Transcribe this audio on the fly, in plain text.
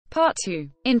Part 2.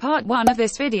 In part 1 of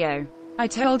this video, I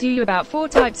told you about 4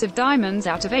 types of diamonds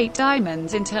out of 8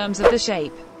 diamonds in terms of the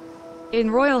shape.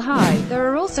 In Royale High, there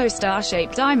are also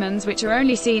star-shaped diamonds which are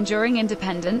only seen during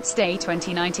Independence Day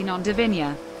 2019 on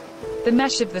Divinia. The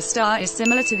mesh of the star is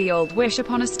similar to the old wish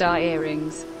upon a star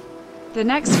earrings. The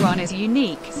next one is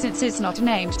unique, since it's not a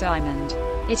named diamond.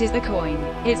 It is the coin.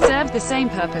 It served the same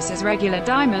purpose as regular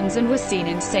diamonds and was seen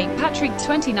in St. Patrick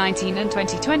 2019 and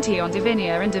 2020 on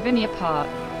Divinia and Divinia Park.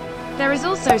 There is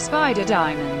also Spider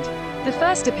Diamond, the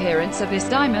first appearance of this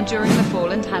diamond during the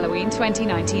Fall and Halloween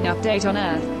 2019 update on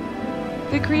Earth.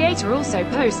 The creator also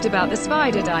posted about the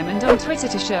Spider Diamond on Twitter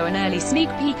to show an early sneak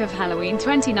peek of Halloween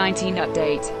 2019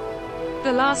 update.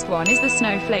 The last one is the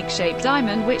snowflake-shaped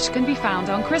diamond, which can be found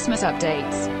on Christmas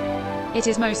updates. It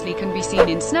is mostly can be seen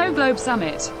in Snow Globe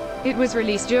Summit. It was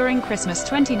released during Christmas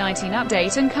 2019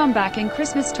 update and come back in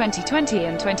Christmas 2020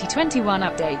 and 2021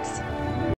 updates.